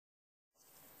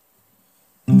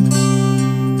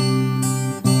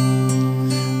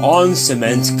On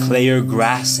cement, clay, or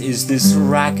grass is this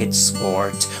racket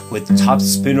sport. With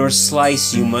topspin or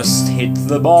slice you must hit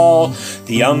the ball.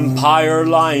 The umpire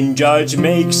line judge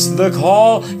makes the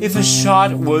call if a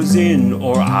shot was in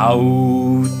or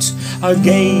out. A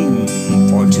game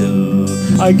for two,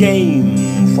 a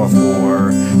game for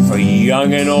four, for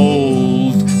young and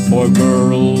old, for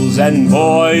girls and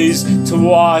boys to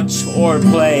watch or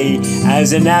play.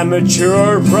 As an amateur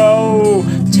or pro,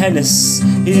 tennis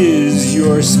is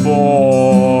your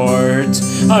sport.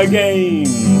 A game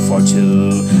for two,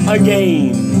 a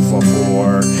game for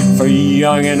four, for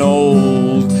young and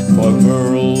old, for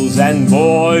girls and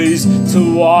boys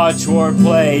to watch or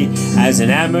play. As an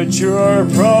amateur or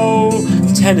pro,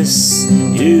 tennis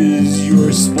is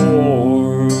your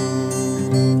sport.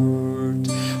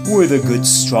 With a good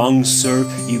strong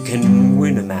serve you can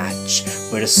win a match,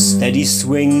 but a steady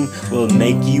swing will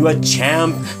make you a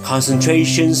champ.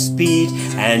 Concentration, speed,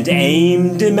 and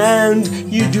aim demand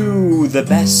you do the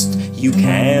best you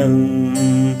can.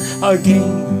 A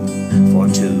game for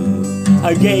two,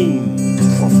 a game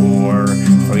for four,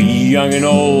 for young and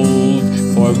old,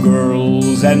 for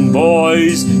girls and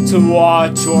boys to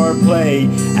watch or play.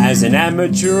 As an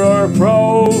amateur or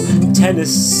pro,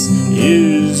 tennis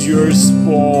is your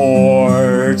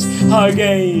sport. A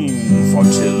game for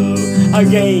two, a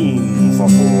game for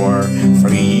four, for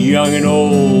young and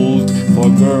old, for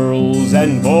girls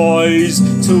and boys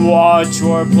to watch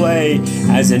or play.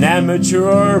 As an amateur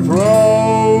or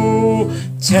pro,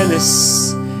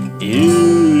 tennis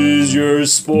is your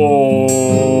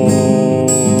sport.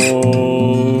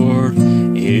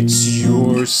 It's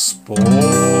your sport.